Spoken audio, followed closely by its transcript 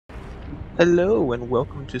Hello and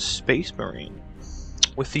welcome to Space Marine.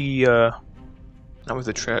 With the, not with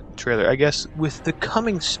the trailer, I guess with the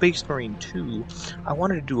coming Space Marine 2, I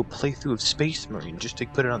wanted to do a playthrough of Space Marine just to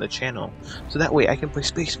put it on the channel. So that way I can play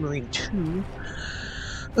Space Marine 2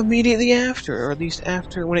 immediately after, or at least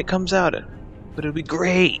after when it comes out. But it'll be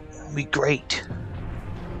great. It'll be great.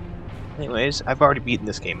 Anyways, I've already beaten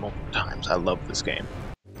this game multiple times. I love this game.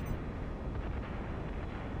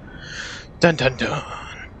 Dun dun dun.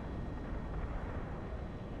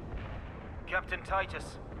 Captain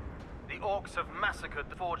Titus, the orks have massacred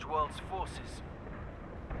the Forge World's forces.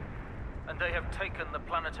 And they have taken the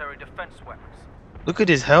planetary defense weapons. Look at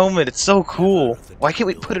his helmet, it's so cool. Why can't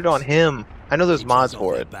we put it on him? I know there's mods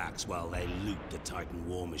for it. Backs while they loot the Titan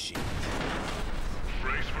war machine.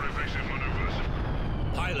 Brace for evasive maneuvers.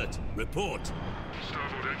 Pilot, report.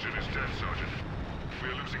 Starboard engine is dead, Sergeant. We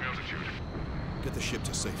are losing altitude. Get the ship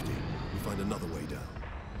to safety. We'll find another way down.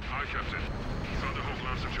 Aye, Captain. Thunderhawk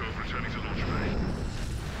Lancer Job returning to launch bay.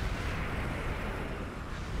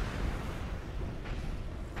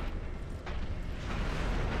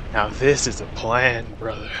 Now this is a plan,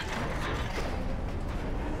 brother.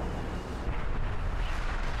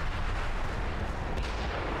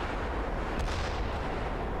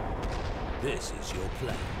 This is your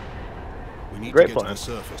plan. We need Great to get plan. to the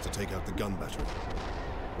surface to take out the gun battery.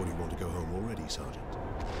 Or do you want to go home already, Sergeant?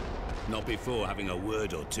 Not before having a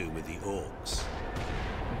word or two with the orks.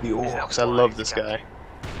 The orks, I love this guy.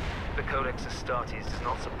 The Codex Astartes does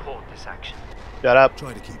not support this action. Shut up.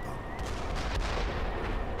 Try to keep up.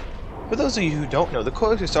 For those of you who don't know, the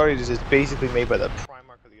Codex Astartes is basically made by the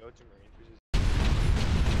Primarch of the Ultramarines, which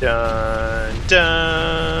is dun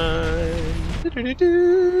dun.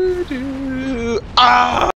 Do-do-do-do-do.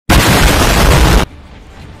 Ah!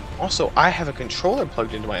 Also, I have a controller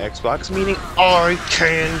plugged into my Xbox, meaning I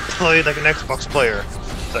can play like an Xbox player.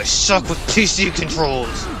 I suck with PC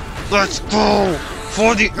controls. Let's go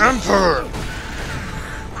for the Emperor.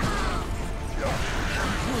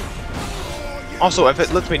 Also, if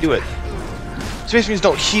it lets me do it, Space Marines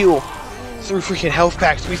don't heal through freaking health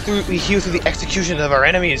packs. We heal through the execution of our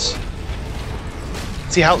enemies.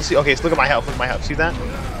 See how? See, okay, so look at my health. Look at my health. See that?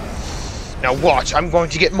 Now watch. I'm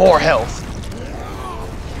going to get more health.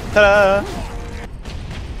 Ta-da!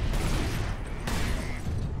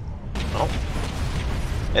 Oh.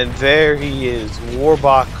 And there he is, War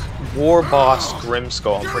Boss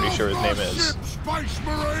Grimskull. I'm pretty sure his name is.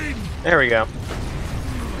 There we go.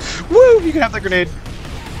 Woo! You can have the grenade.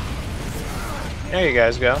 There you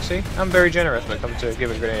guys go. See, I'm very generous when it comes to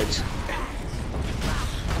giving grenades.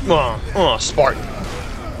 Spartan.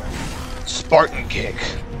 Spartan kick.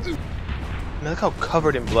 I mean, look how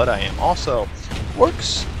covered in blood I am. Also,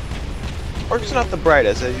 orks are not the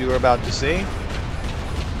brightest, as you were about to see.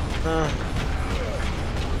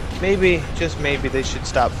 Maybe, just maybe, they should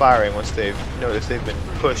stop firing once they've noticed they've been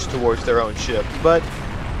pushed towards their own ship. But,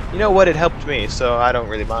 you know what, it helped me, so I don't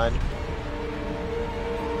really mind.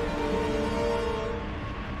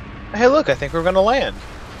 Hey look, I think we're gonna land.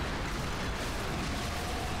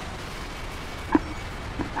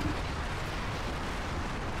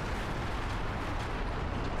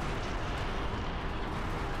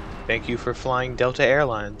 Thank you for flying Delta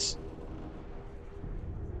Airlines.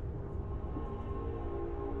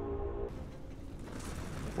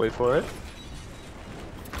 Wait for it.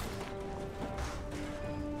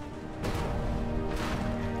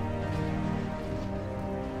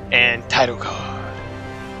 And title card.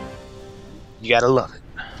 You gotta love it.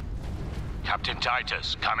 Captain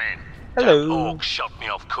Titus, come in. Hello. That orc shot me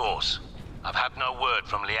off course. I've had no word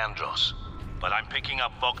from Leandros, but I'm picking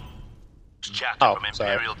up Vog's chatter from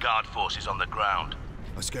Imperial Guard forces on the ground.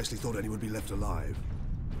 I scarcely thought anyone would be left alive,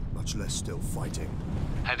 much less still fighting.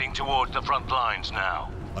 Heading towards the front lines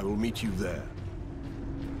now. I will meet you there.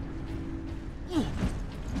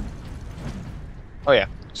 Oh yeah,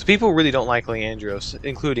 so people really don't like Leandros,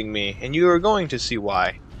 including me, and you are going to see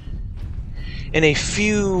why. In a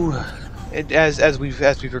few, as we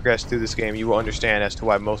progress through this game, you will understand as to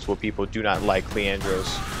why multiple people do not like Leandros.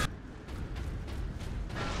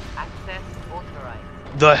 Access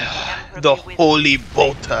authorized. The holy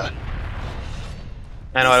bolter.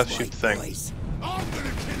 I know how to shoot the thing.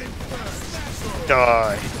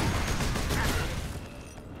 Die.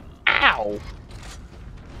 Ow.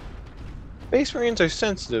 Space Marines are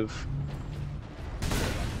sensitive.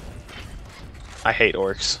 I hate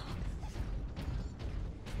orcs.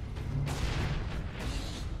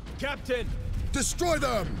 Captain! Destroy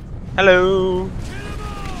them! Hello.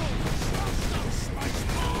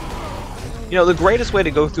 You know, the greatest way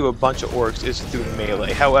to go through a bunch of orcs is through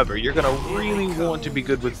melee. However, you're gonna really want to be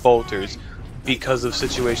good with bolters. because of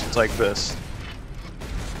situations like this.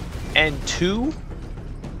 And 2,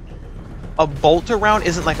 a bolter round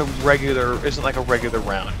isn't like a regular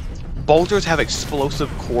round. Bolters have explosive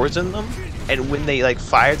cores in them, and when they like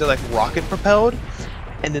fire, they're like rocket propelled,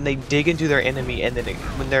 and then they dig into their enemy, and then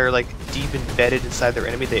when they're like deep embedded inside their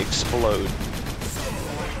enemy, they explode.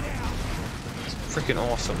 It's freaking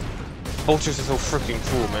awesome. Bolters are so freaking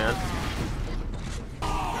cool, man.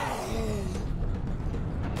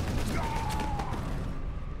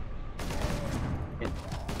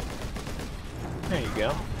 There you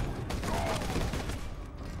go.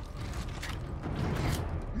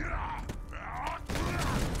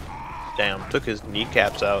 Damn, took his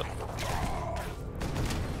kneecaps out.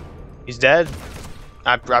 He's dead.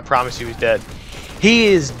 I promise you he's dead. He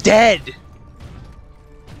is dead!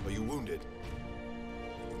 Are you wounded?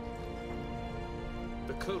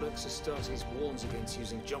 The Codex Astartes warns against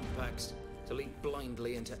using jump packs to leap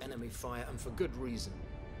blindly into enemy fire, and for good reason.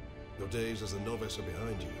 Your days as a novice are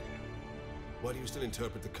behind you. Why do you still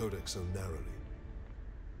interpret the Codex so narrowly?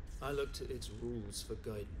 I look to its rules for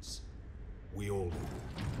guidance. We all do.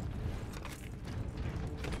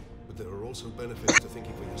 But there are also benefits to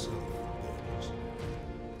thinking for yourself, the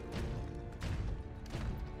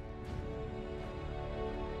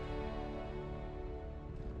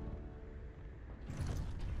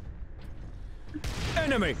orks.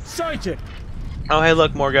 Enemy sighted. Oh, hey,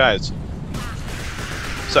 look, more guys.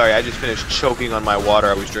 Sorry, I just finished choking on my water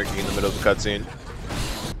I was drinking in the middle of the cutscene.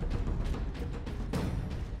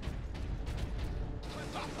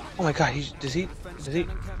 Oh my god, does he?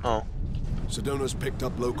 Oh. Sedona's picked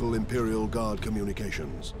up local Imperial Guard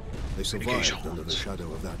communications. They survived under the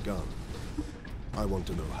shadow of that gun. I want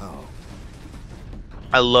to know how.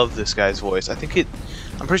 I love this guy's voice. I'm pretty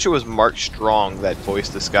sure it was Mark Strong that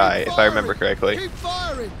voiced this guy, if I remember correctly. Keep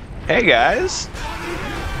firing! Hey guys!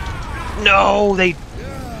 No, they...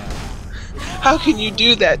 How can you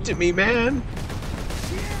do that to me, man?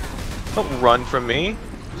 Don't run from me.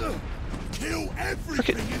 Kill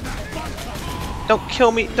everything in that bunker! Don't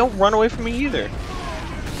kill me. Don't run away from me either.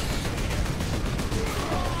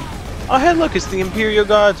 Oh, hey, look, it's the Imperial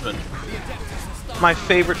Guardsmen. My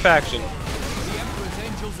favorite faction.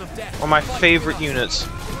 Or my favorite units.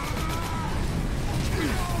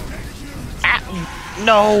 Ah,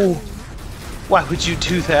 no! Why would you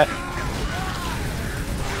do that?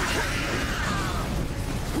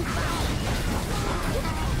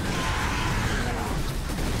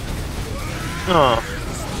 Oh.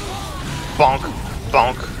 Bonk.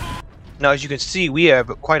 Bonk. Now, as you can see, we have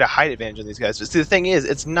quite a height advantage on these guys. But see, the thing is,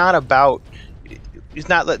 it's not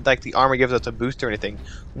like the armor gives us a boost or anything.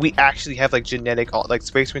 We actually have like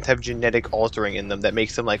Space Marines have genetic altering in them that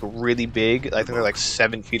makes them like really big. I think they're like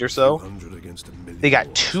 7 feet or so. They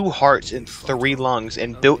got 2 hearts and 3 lungs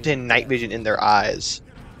and built-in night vision in their eyes.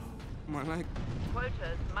 Quotas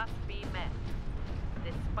must be met.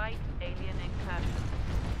 Despite alien incursions,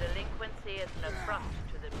 delinquency is an affront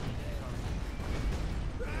to the people.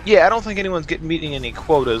 Yeah, I don't think anyone's meeting any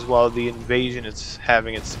quotas while the invasion is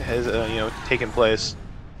taking place.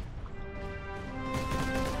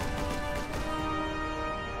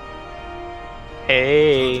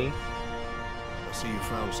 Hey. I see you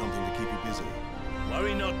found something to keep you busy.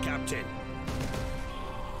 Worry not, Captain.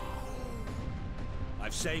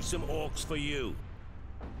 I've saved some orks for you.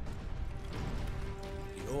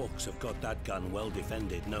 The orks have got that gun well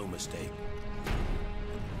defended, no mistake.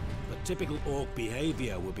 But typical ork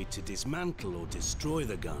behavior would be to dismantle or destroy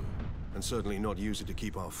the gun. And certainly not use it to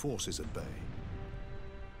keep our forces at bay.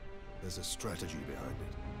 There's a strategy behind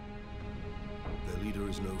it. Their leader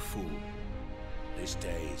is no fool. This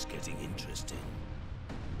day is getting interesting.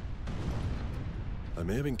 I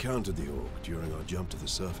may have encountered the orc during our jump to the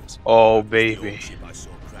surface. Oh, The baby. ork ship I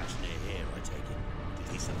saw crash near here, I take it.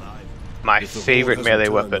 Did he survive? My If the horde favorite hasn't melee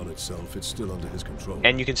turned weapon. on itself, it's still under his control.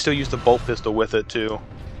 And you can still use the bolt pistol with it, too.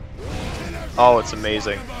 Oh, it's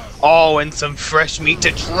amazing. Oh, and some fresh meat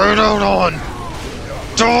to tread out on!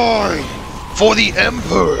 Die! For the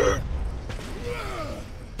Emperor!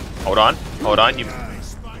 Hold on, you...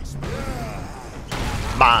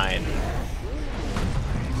 Mine.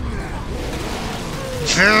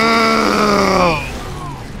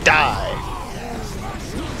 Die!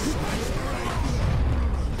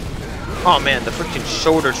 Oh man, the freaking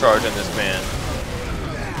shoulder charge on this man.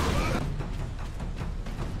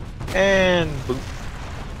 And boop.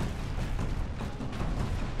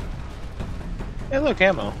 Hey, look,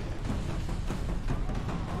 ammo.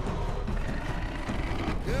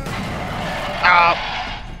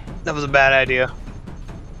 Ah, that was a bad idea.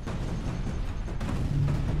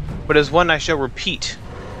 But as one I shall repeat.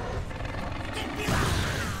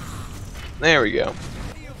 There we go.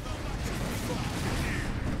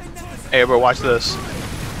 Hey, bro, watch this.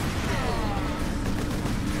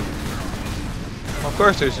 Of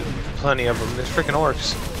course, there's plenty of them. There's freaking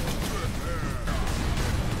orcs.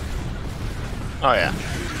 Oh yeah.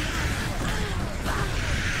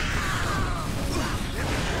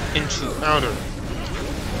 Into outer.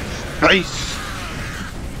 Nice.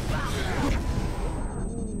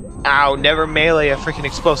 Ow! Never melee a freaking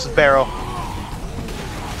explosive barrel.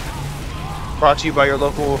 Brought to you by your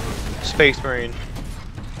local Space Marine.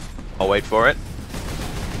 I'll wait for it.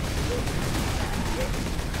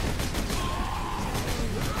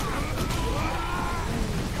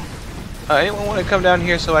 Anyone want to come down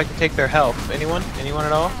here so I can take their health? Anyone? Anyone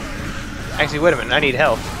at all? Actually, wait a minute. I need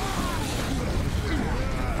health.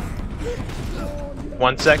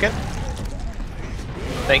 1 second.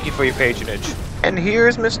 Thank you for your patronage. And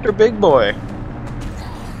here's Mr. Big Boy.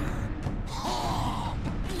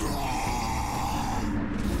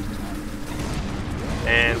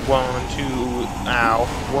 And 1, 2, ow.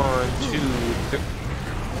 1, 2, 3.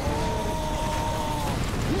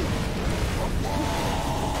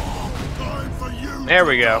 There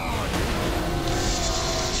we go.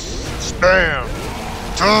 Spam!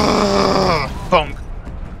 Bonk.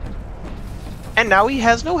 And now he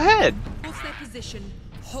has no head. Hold their position,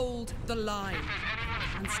 hold the line,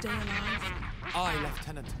 and stay alive. Aye,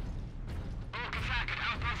 Lieutenant.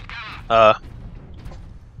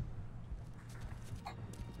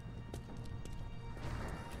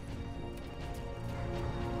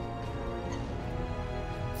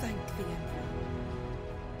 Thank the Emperor.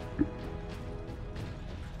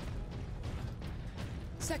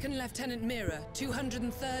 Second Lieutenant Mira,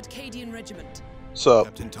 203rd Cadian Regiment. So,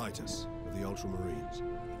 Captain Titus of the Ultramarines.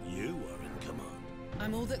 You are in command.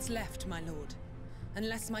 I'm all that's left, my lord.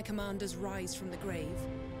 Unless my commanders rise from the grave.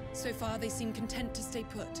 So far, they seem content to stay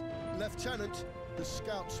put. Lieutenant, the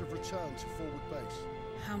scouts have returned to forward base.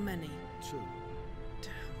 How many? 2.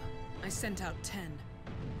 Damn. I sent out 10.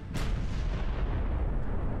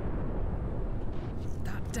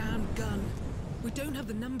 That damn gun. We don't have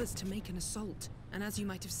the numbers to make an assault. And as you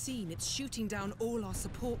might have seen, it's shooting down all our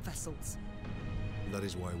support vessels. That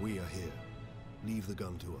is why we are here. Leave the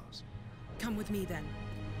gun to us. Come with me, then.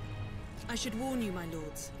 I should warn you, my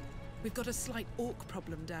lords. We've got a slight orc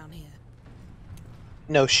problem down here.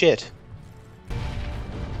 no shit.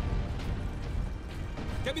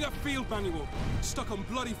 Get me that field manual. Stuck on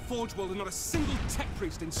bloody Forge World and not a single tech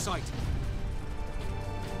priest in sight.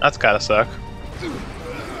 That's gotta suck.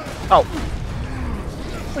 Oh.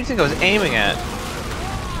 What do you think I was aiming at?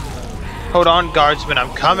 Hold on, guardsman,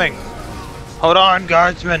 I'm coming. Hold on,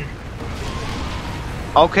 guardsman.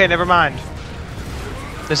 Okay, never mind.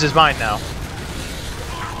 This is mine now.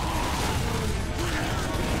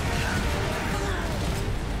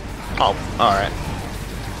 Oh, alright.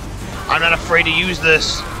 I'm not afraid to use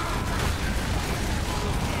this.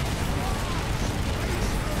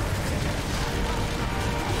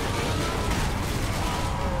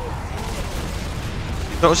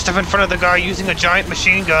 Don't step in front of the guy using a giant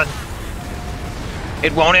machine gun.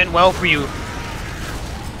 It won't end well for you.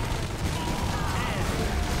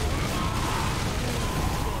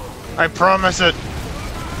 I promise it.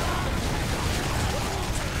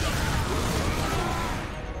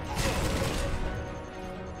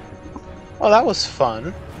 Oh, that was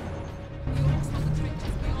fun.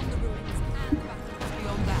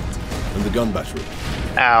 And the gun battery.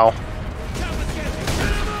 Ow.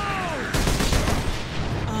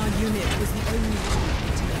 Our unit was the only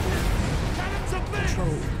one to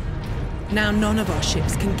control. Now none of our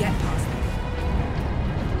ships can get past them.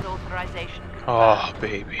 Authorization confirmed. Oh,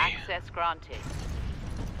 baby. Access granted.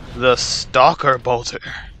 The Stalker Bolter.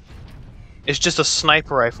 It's just a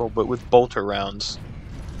sniper rifle, but with bolter rounds.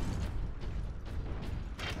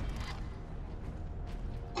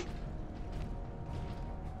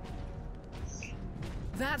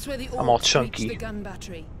 That's where the I'm all orcs chunky. reached the gun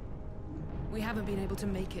battery. We haven't been able to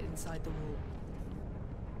make it inside the wall.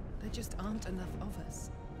 There just aren't enough of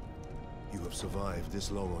us. You have survived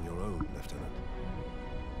this long on your own, Lieutenant.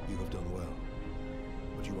 You have done well.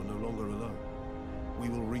 But you are no longer alone. We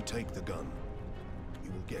will retake the gun.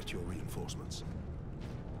 You will get your reinforcements.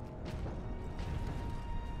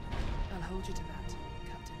 I'll hold you to that,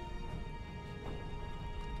 Captain.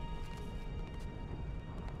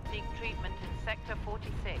 Seek treatment in Sector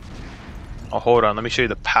 46. Oh, hold on. Let me show you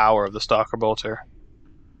the power of the Stalker Bolter.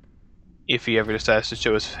 If he ever decides to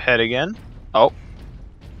show his head again. Oh.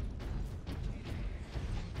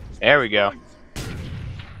 There we go.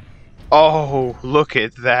 Oh, look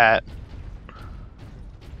at that.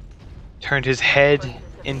 Turned his head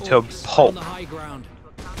into pulp.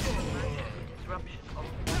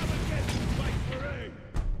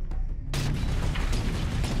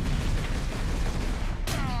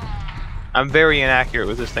 I'm very inaccurate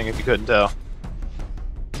with this thing, if you couldn't tell.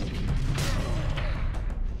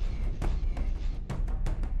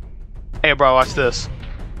 Hey, bro, watch this.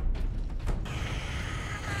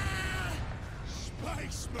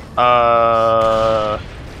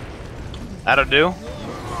 That'll do.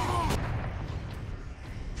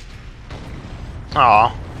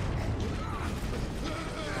 Aw.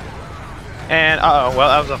 And, uh-oh, well,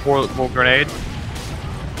 that was a horrible grenade.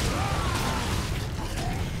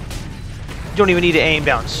 You don't even need to aim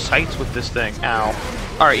down sights with this thing. Ow.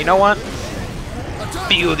 Alright, you know what?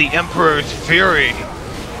 Feel the Emperor's fury.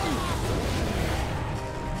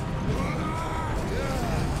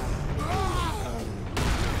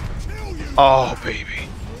 Oh, baby.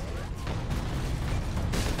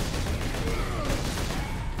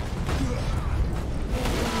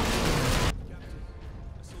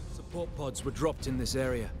 Support pods were dropped in this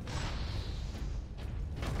area.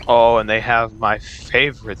 Oh, and they have my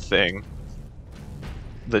favorite thing.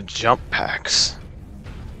 The jump packs.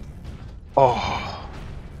 Oh.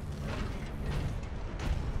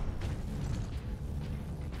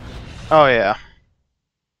 Oh, yeah.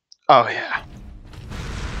 Oh, yeah.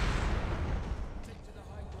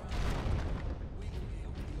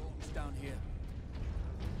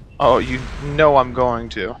 Oh, you know I'm going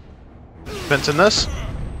to. Fencing this?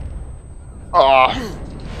 Oh.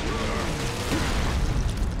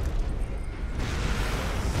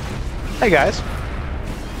 Hey, guys.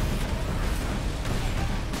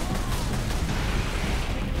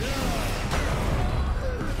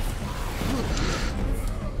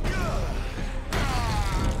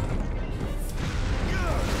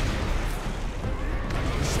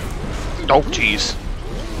 Oh, jeez.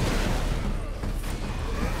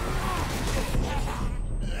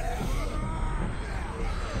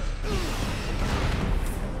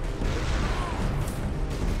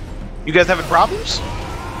 You guys having problems?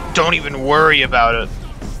 Don't even worry about it.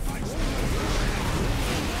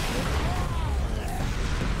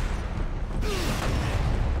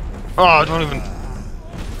 Oh, don't even...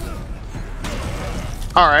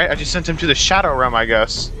 Alright, I just sent him to the Shadow Realm, I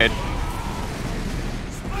guess.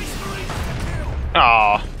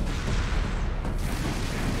 Aw.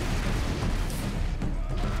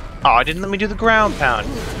 Oh, it didn't let me do the ground pound.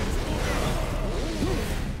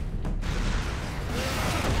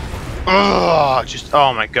 Ugh, just,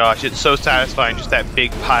 oh my gosh, it's so satisfying, just that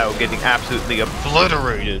big pile getting absolutely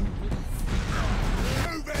obliterated.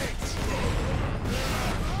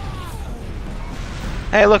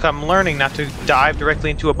 Hey, look, I'm learning not to dive directly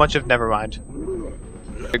into a bunch of... Nevermind.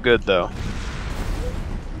 They're good, though.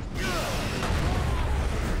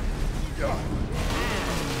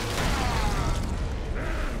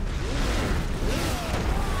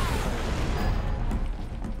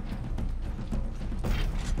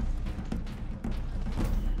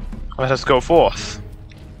 Let us go forth.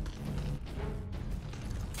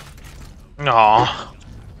 Aww.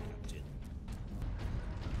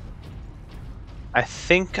 I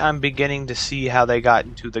think I'm beginning to see how they got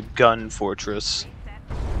into the gun fortress.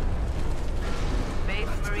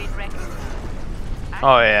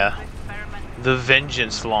 Oh yeah. The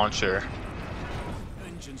vengeance launcher.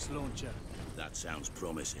 Vengeance launcher. That sounds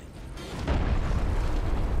promising.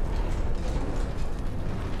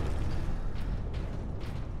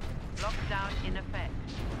 Lockdown in effect.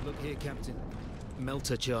 Look here, Captain.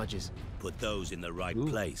 Melter charges. Put those in the right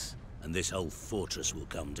place, and this whole fortress will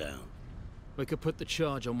come down. We could put the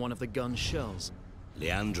charge on one of the gun's shells.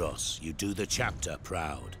 Leandros, you do the chapter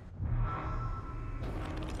proud.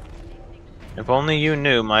 If only you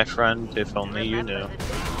knew, my friend. If only you knew.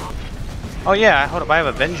 Oh yeah, hold up, I have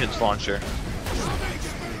a vengeance launcher.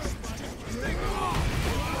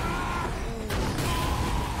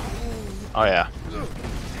 Oh yeah.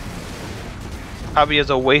 Probably is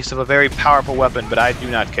a waste of a very powerful weapon, but I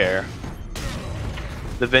do not care.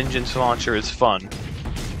 The vengeance launcher is fun.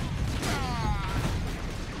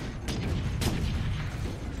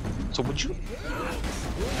 So would you...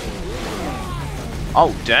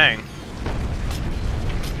 Oh, dang.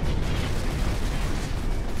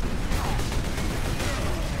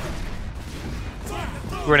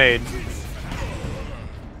 Grenade.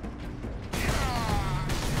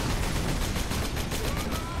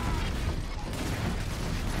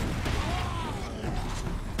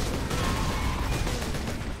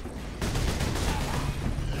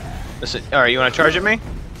 Listen, alright, you wanna charge at me?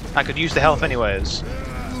 I could use the health anyways.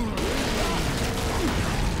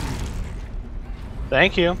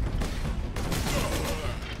 Thank you.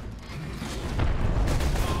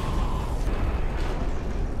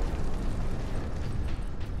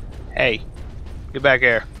 Hey, get back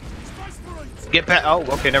here. Get back. Oh,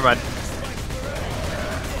 okay, never mind.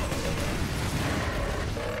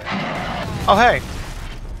 Oh, hey.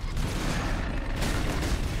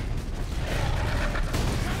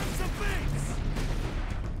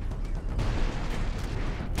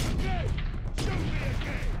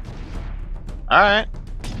 Alright.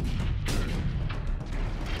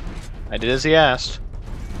 I did as he asked.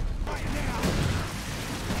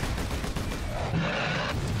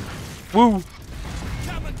 Woo!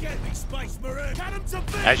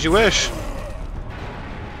 As you wish.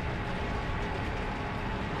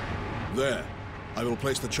 There. I will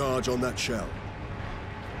place the charge on that shell.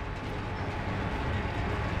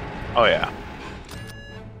 Oh, yeah.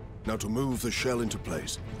 Now to move the shell into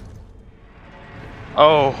place.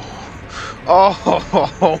 Oh.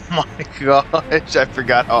 Oh my gosh. I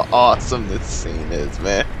forgot how awesome this scene is,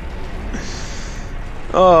 man.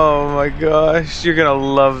 Oh my gosh. You're gonna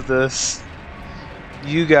love this.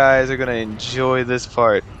 You guys are gonna enjoy this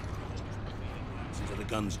part. To the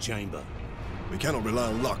gun's chamber. We cannot rely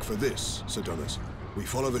on luck for this, Sir Donis. We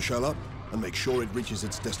follow the shell up and make sure it reaches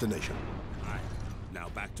its destination. Right. Now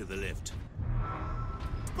back to the lift.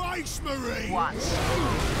 Space Marine!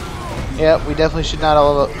 Yeah, we definitely should not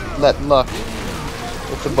let luck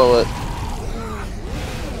with the bullet.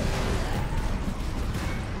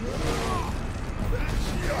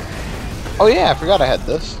 Oh yeah, I forgot I had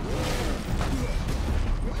this.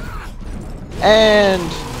 And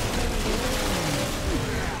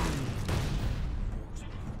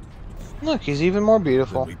look, he's even more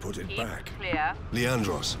beautiful. Then we put it back. Clear.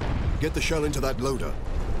 Leandros, get the shell into that loader.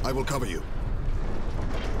 I will cover you.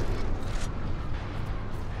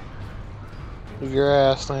 Move your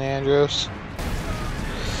ass, Leandros.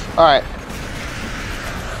 Alright.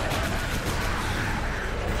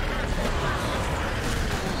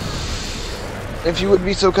 If you would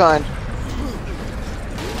be so kind.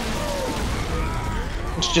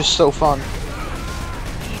 It's just so fun.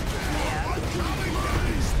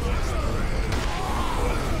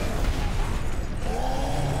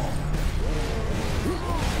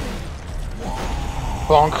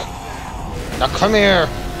 Bonk. Now come here.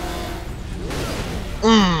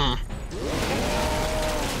 Mmm.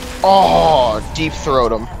 Oh, deep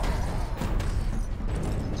throat him.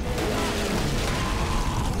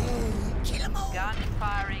 Gun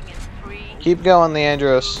firing in 3. Keep going,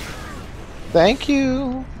 Leandros. Thank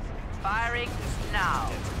you. Firing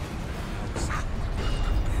now.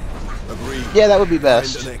 Agreed. Yeah, that would be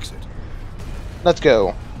best. Find an exit. Let's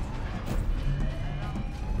go.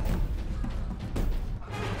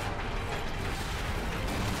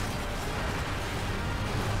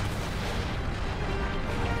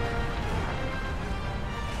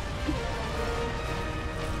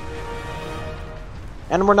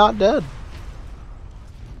 And we're not dead.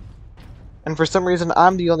 And for some reason,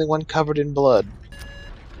 I'm the only one covered in blood.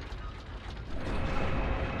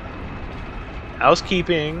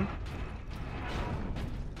 Housekeeping.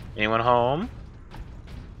 Anyone home?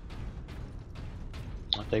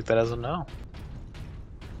 I'll take that as a no.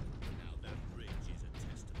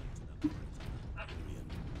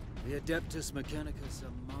 The Adeptus Mechanicus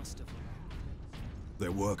are masterful.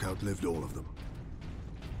 Their work outlived all of them.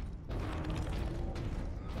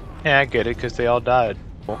 Yeah, I get it, because they all died.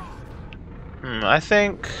 I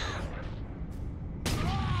think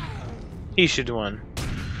he should win.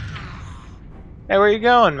 Hey, where you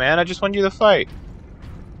going, man? I just want you to fight.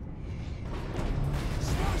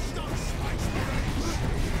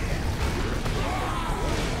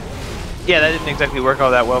 Yeah, that didn't exactly work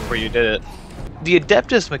all that well for you, did it? The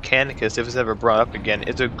Adeptus Mechanicus, if it's ever brought up again,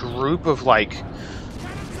 is a group of, like,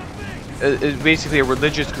 it's basically a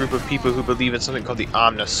religious group of people who believe in something called the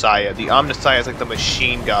Omnissiah. The Omnissiah is like the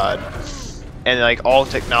machine god, and like all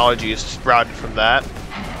technology is sprouted from that.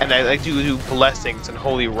 And they like do blessings and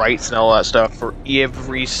holy rites and all that stuff for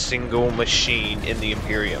every single machine in the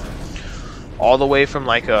Imperium, all the way from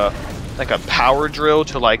like a power drill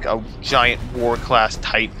to like a giant war class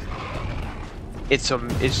Titan. It's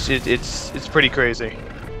pretty crazy.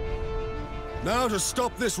 Now to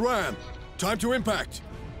stop this ram. Time to impact.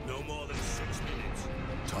 No more than 6 minutes.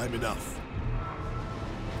 Time enough.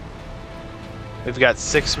 We've got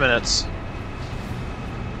 6 minutes.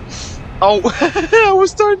 Oh, I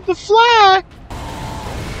was starting to fly.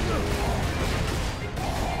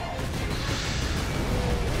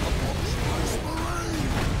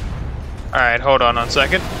 Alright, hold on 1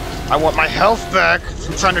 second. I want my health back.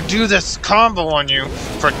 I'm trying to do this combo on you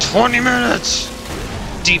for 20 minutes.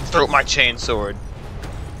 Deep throat my chainsword.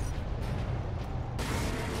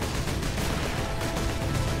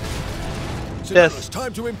 Yes.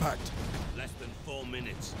 Time to impact. Less than 4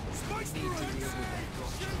 minutes.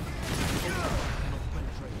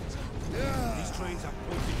 These trains have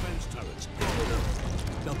point defense turrets.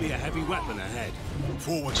 There'll be a heavy weapon ahead.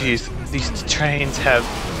 Forward. Jeez, these trains have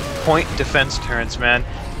point defense turrets, man.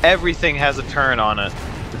 Everything has a turn on it.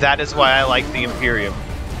 That is why I like the Imperium.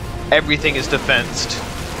 Everything is defensed.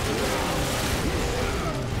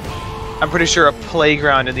 I'm pretty sure a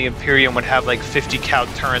playground in the Imperium would have like 50 cal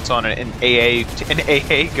turrets on it and AA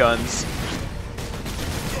guns.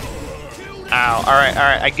 Ow! All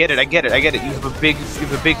right, I get it. You have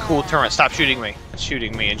a big cool turret. Stop shooting me!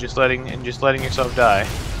 Shooting me and just letting yourself die.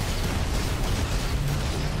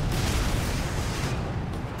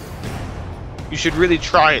 You should really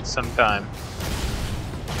try it sometime.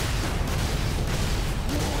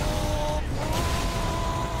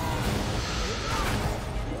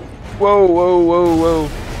 Whoa! All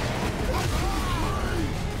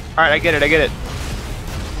right, I get it.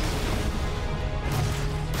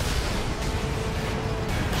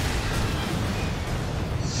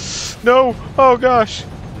 No! Oh gosh!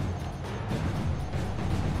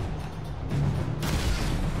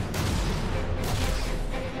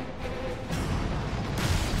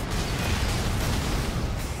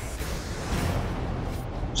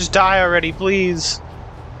 Just die already, please.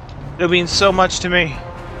 It means so much to me.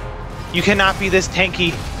 You cannot be this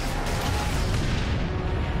tanky.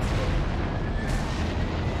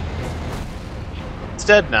 It's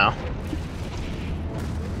dead now.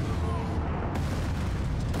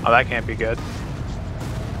 Oh, that can't be good.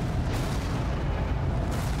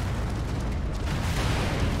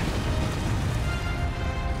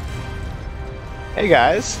 Hey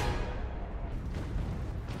guys.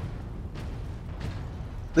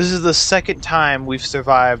 This is the second time we've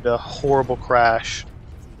survived a horrible crash.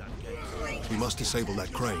 We must disable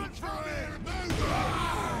that crane.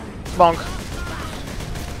 Bonk.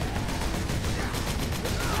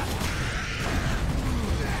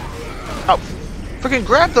 Oh, freaking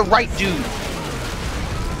grab the right dude.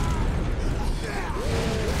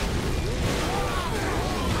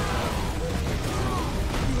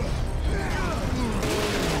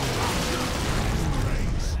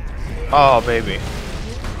 Oh, baby.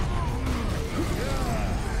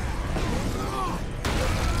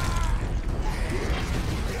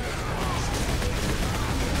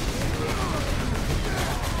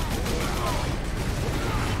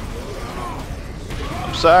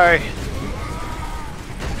 I'm sorry.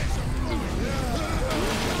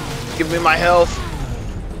 Give me my health.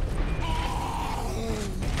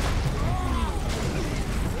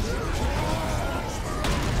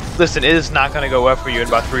 Listen, it is not gonna go well for you in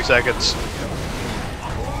about 3 seconds.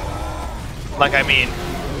 Like, I mean...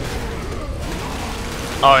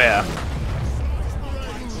 Oh, yeah.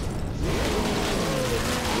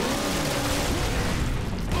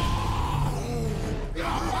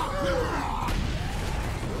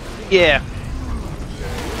 Yeah.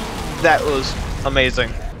 That was amazing.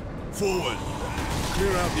 Forward.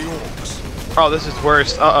 Clear out the orcs. Oh, this is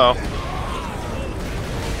worse. Uh-oh.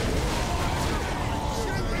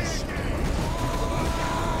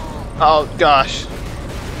 Oh, gosh.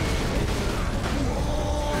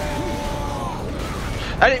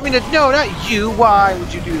 I didn't mean to... No, not you. Why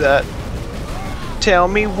would you do that? Tell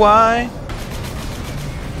me why.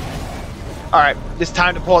 Alright, it's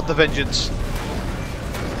time to pull out the vengeance.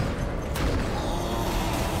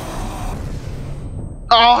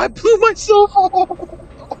 Oh, I blew myself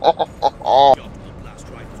off.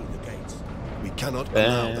 We cannot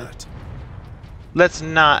allow that. Let's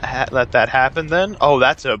not let that happen then. Oh,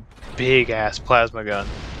 that's a big-ass plasma gun.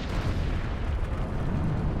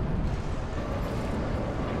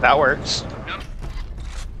 That works. No.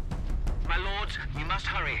 My lords, you must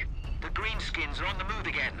hurry. The greenskins are on the move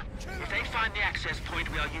again. If they find the access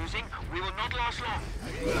point we are using, we will not last long.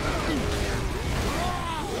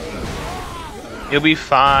 You'll be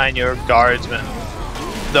fine, you're a guardsman.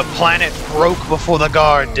 The planet broke before the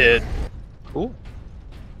guard did. Ooh.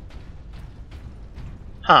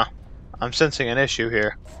 Huh. I'm sensing an issue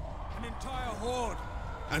here. An entire horde.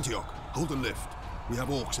 Antioch, hold the lift. We have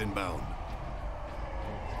orcs inbound.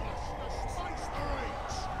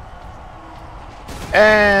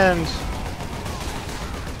 And...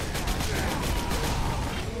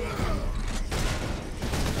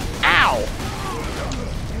 Ow!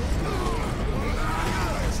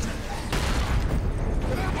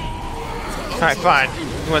 Alright, fine.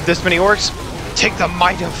 You want this many orcs? Take the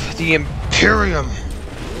might of the Imperium!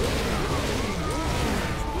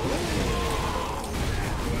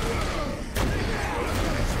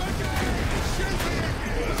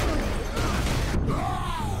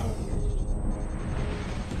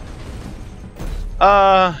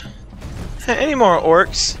 Any more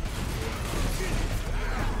orcs?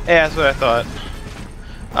 Yeah, that's what I thought.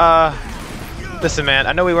 Listen, man.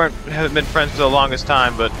 I know we haven't been friends for the longest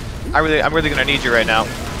time, but I'm really gonna need you right now.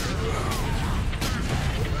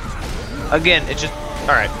 Again, it's just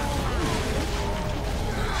all right.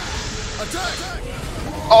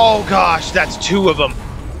 Oh gosh, that's 2 of them.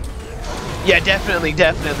 Yeah, definitely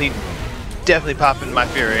popping my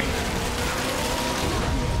fury.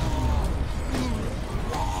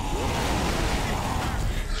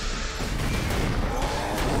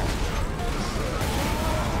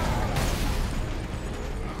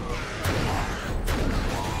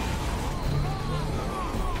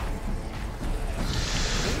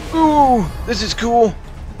 Ooh, this is cool.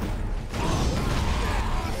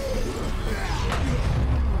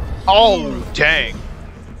 Oh, dang.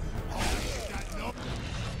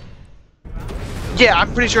 Yeah,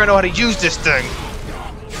 I'm pretty sure I know how to use this thing.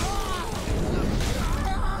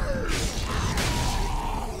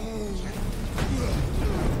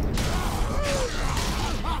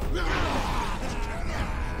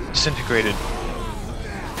 Disintegrated.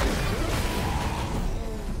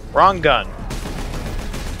 Wrong gun.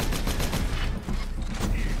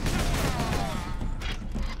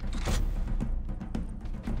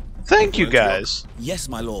 Thank you, guys. Yes,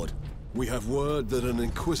 my lord. We have word that an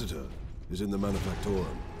Inquisitor is in the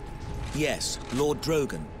Manufactorum. Yes, Lord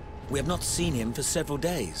Drogon. We have not seen him for several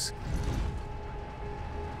days.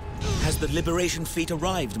 Has the Liberation fleet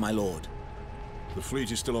arrived, my lord? The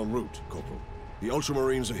fleet is still en route, Corporal. The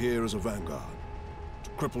Ultramarines are here as a vanguard, to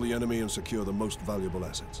cripple the enemy and secure the most valuable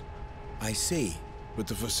assets. I see. But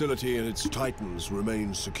the facility and its titans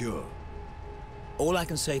remain secure. All I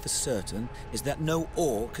can say for certain is that no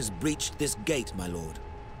orc has breached this gate, my lord.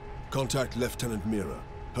 Contact Lieutenant Mira.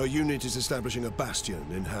 Her unit is establishing a bastion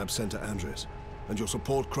in Hab Center Andres, and your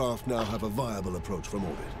support craft now have a viable approach from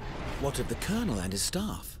orbit. What of the Colonel and his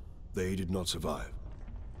staff? They did not survive.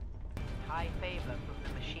 High favor from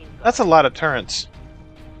the machine gun. That's a lot of turrets.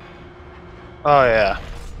 Oh yeah.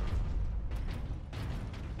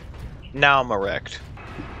 Now I'm erect.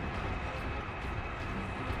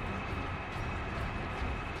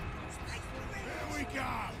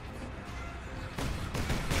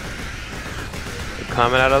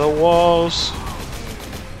 Coming out of the walls.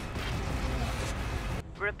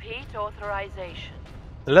 Repeat authorization.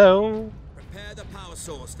 Hello. Prepare the power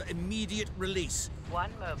source for immediate release. 1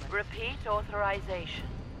 moment. Repeat authorization.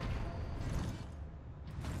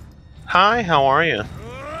 Hi, how are you?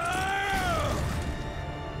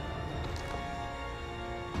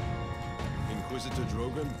 Inquisitor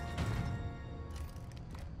Drogon?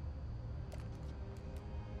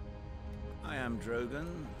 I am Drogon.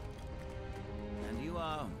 And you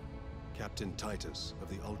are? Captain Titus of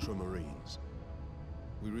the Ultramarines.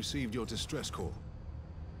 We received your distress call,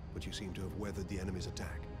 but you seem to have weathered the enemy's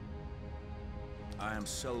attack. I am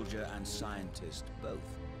soldier and scientist,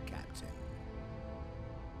 both, Captain.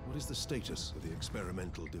 What is the status of the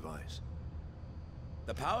experimental device?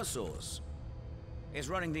 The power source is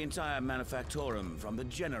running the entire Manufactorum from the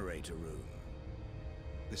generator room.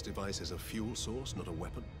 This device is a fuel source, not a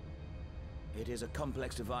weapon? It is a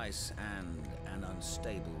complex device and an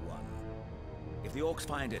unstable one. If the orcs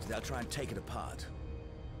find it, they'll try and take it apart.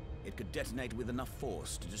 It could detonate with enough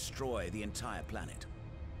force to destroy the entire planet.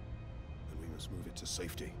 Then we must move it to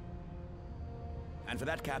safety. And for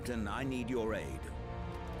that, Captain, I need your aid.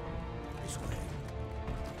 This way.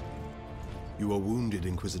 You are wounded,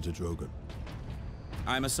 Inquisitor Drogon.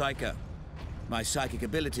 I'm a psyker. My psychic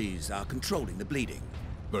abilities are controlling the bleeding.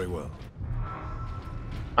 Very well.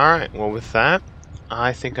 Alright, well with that,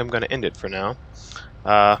 I think I'm going to end it for now.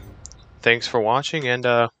 Thanks for watching,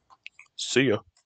 and see ya.